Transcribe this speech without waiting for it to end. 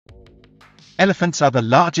Elephants are the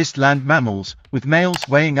largest land mammals, with males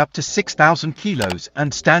weighing up to 6,000 kilos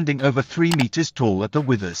and standing over 3 meters tall at the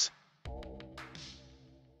withers.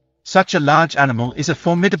 Such a large animal is a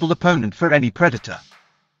formidable opponent for any predator.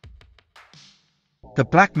 The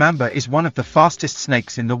black mamba is one of the fastest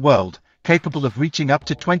snakes in the world, capable of reaching up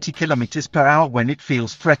to 20 kilometers per hour when it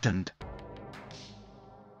feels threatened.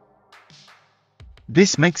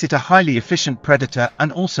 This makes it a highly efficient predator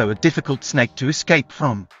and also a difficult snake to escape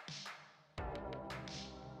from.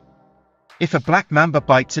 If a black mamba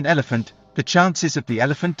bites an elephant, the chances of the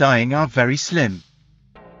elephant dying are very slim.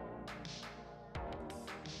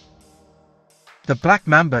 The black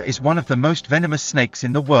mamba is one of the most venomous snakes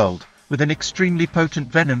in the world, with an extremely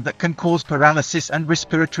potent venom that can cause paralysis and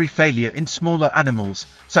respiratory failure in smaller animals,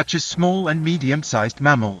 such as small and medium-sized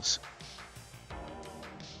mammals.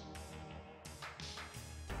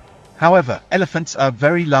 However, elephants are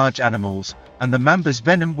very large animals, and the mamba's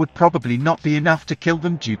venom would probably not be enough to kill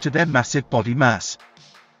them due to their massive body mass.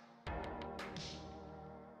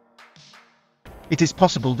 It is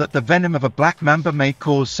possible that the venom of a black mamba may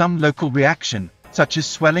cause some local reaction, such as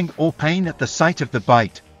swelling or pain at the site of the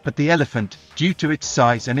bite, but the elephant, due to its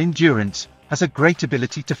size and endurance, has a great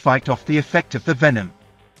ability to fight off the effect of the venom.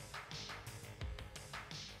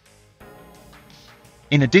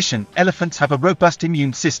 In addition, elephants have a robust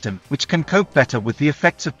immune system, which can cope better with the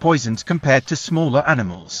effects of poisons compared to smaller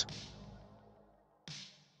animals.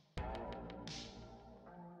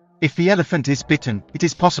 If the elephant is bitten, it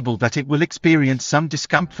is possible that it will experience some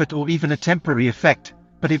discomfort or even a temporary effect,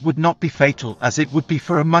 but it would not be fatal as it would be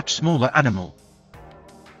for a much smaller animal.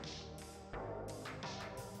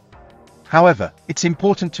 However, it's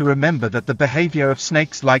important to remember that the behavior of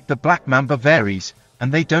snakes like the black mamba varies,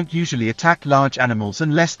 and they don't usually attack large animals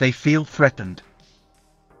unless they feel threatened.